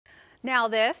Now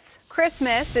this,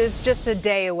 Christmas is just a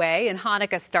day away and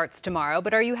Hanukkah starts tomorrow,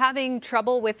 but are you having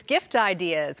trouble with gift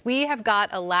ideas? We have got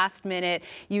a last-minute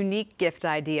unique gift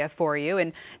idea for you,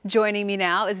 and joining me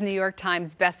now is New York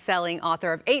Times best-selling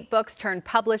author of 8 books turned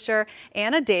publisher,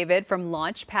 Anna David from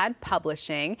Launchpad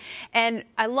Publishing. And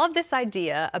I love this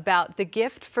idea about the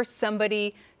gift for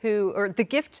somebody the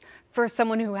gift for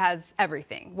someone who has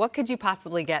everything. What could you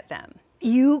possibly get them?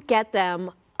 You get them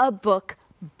a book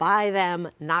by them,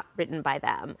 not written by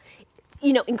them.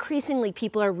 You know, increasingly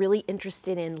people are really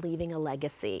interested in leaving a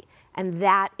legacy, and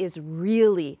that is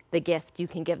really the gift you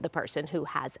can give the person who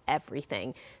has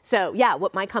everything. So yeah,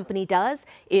 what my company does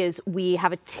is we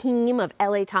have a team of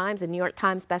LA Times and New York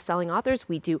Times best-selling authors.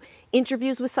 We do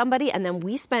interviews with somebody, and then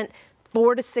we spent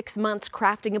 4 to 6 months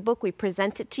crafting a book. We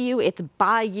present it to you. It's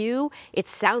by you. It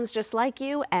sounds just like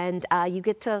you, and you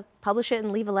get to publish it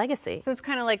and leave a legacy. So it's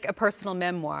kind of like a personal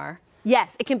memoir.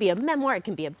 Yes, it can be a memoir, it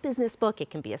can be a business book,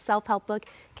 it can be a self-help book,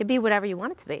 it can be whatever you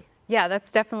want it to be. Yeah,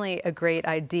 that's definitely a great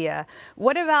idea.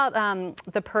 What about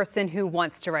the person who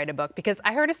wants to write a book? Because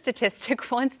I heard a statistic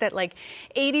once that like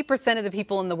 80% of the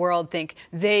people in the world think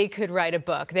they could write a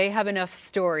book. They have enough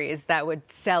stories that would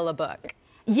sell a book.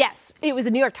 Yes, it was a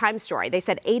New York Times story. They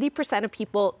said 80% of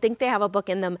people think they have a book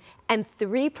in them and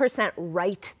 3%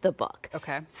 write the book.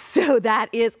 Okay. So that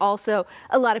is also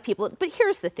a lot of people. But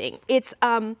here's the thing.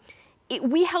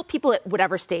 We help people at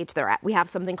whatever stage they're at. We have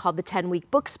something called the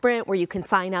 10-week book sprint where you can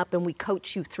sign up and we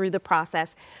coach you through the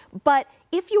process. But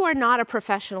if you are not a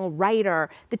professional writer,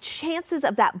 the chances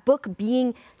of that book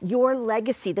being your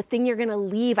legacy, the thing you're going to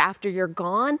leave after you're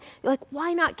gone, you're like,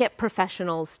 why not get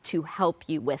professionals to help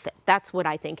you with it? That's what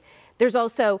I think. There's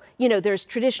also, you know, there's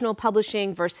traditional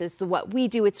publishing versus what we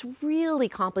do. It's really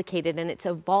complicated and it's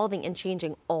evolving and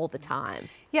changing all the time.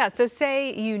 Yeah, so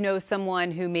say you know someone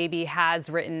who maybe has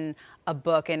written a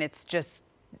book and it's just,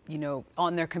 you know,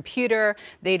 on their computer.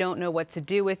 They don't know what to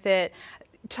do with it.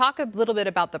 Talk a little bit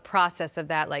about the process of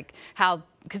that, like how,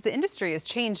 because the industry has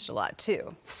changed a lot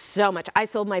too. So much. I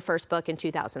sold my first book in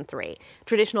 2003.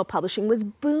 Traditional publishing was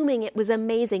booming. It was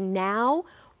amazing. Now,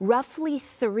 roughly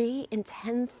 3 in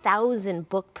 10,000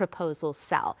 book proposals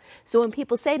sell. So when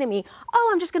people say to me, oh,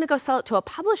 I'm just going to go sell it to a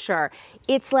publisher,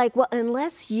 it's like, well,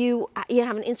 unless you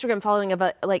have an Instagram following of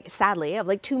sadly, of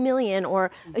like 2 million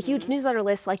or a huge newsletter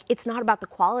list, like it's not about the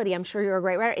quality. I'm sure you're a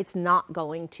great writer. It's not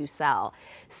going to sell.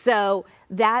 So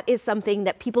that is something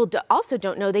that people also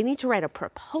don't know. They need to write a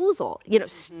proposal. You know,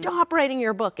 stop writing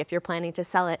your book if you're planning to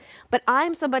sell it. But I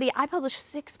published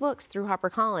 6 books through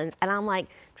HarperCollins, and I'm like,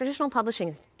 traditional publishing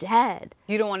is dead.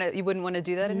 You wouldn't want to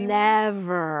do that anymore?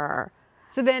 Never.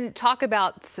 So then talk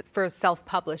about for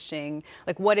self-publishing,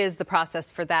 like what is the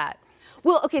process for that?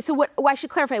 Well, okay, so I should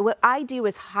clarify. What I do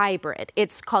is hybrid.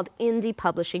 It's called indie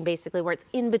publishing, basically, where it's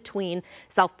in between.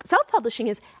 Self-publishing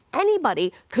is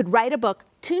anybody could write a book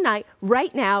tonight,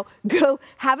 right now, go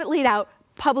have it laid out,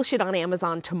 publish it on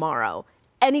Amazon tomorrow.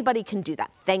 Anybody can do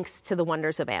that, thanks to the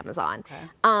wonders of Amazon.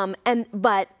 Okay.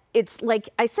 But it's like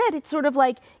I said, it's sort of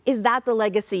like, is that the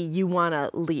legacy you want to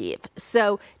leave?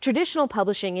 So traditional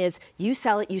publishing is you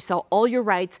sell it, you sell all your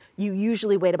rights, you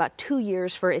usually wait about 2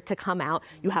 years for it to come out,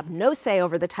 you have no say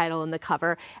over the title and the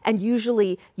cover, and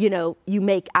usually, you know, you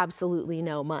make absolutely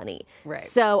no money. Right.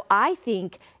 So I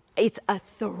think it's a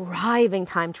thriving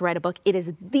time to write a book. It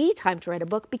is the time to write a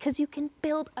book because you can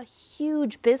build a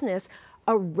huge business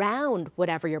around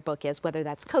whatever your book is, whether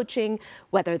that's coaching,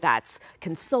 whether that's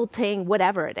consulting,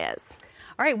 whatever it is.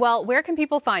 All right, well, where can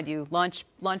people find you?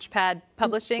 Launchpad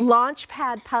Publishing?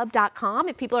 Launchpadpub.com.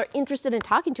 If people are interested in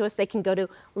talking to us, they can go to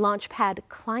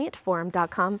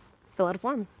launchpadclientforum.com, fill out a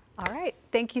form. All right,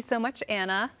 thank you so much,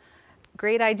 Anna.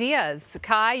 Great ideas.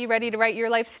 Kai, you ready to write your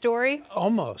life story?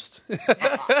 Almost.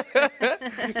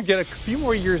 Get a few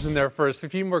more years in there first, a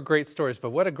few more great stories,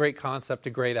 but what a great concept, a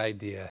great idea.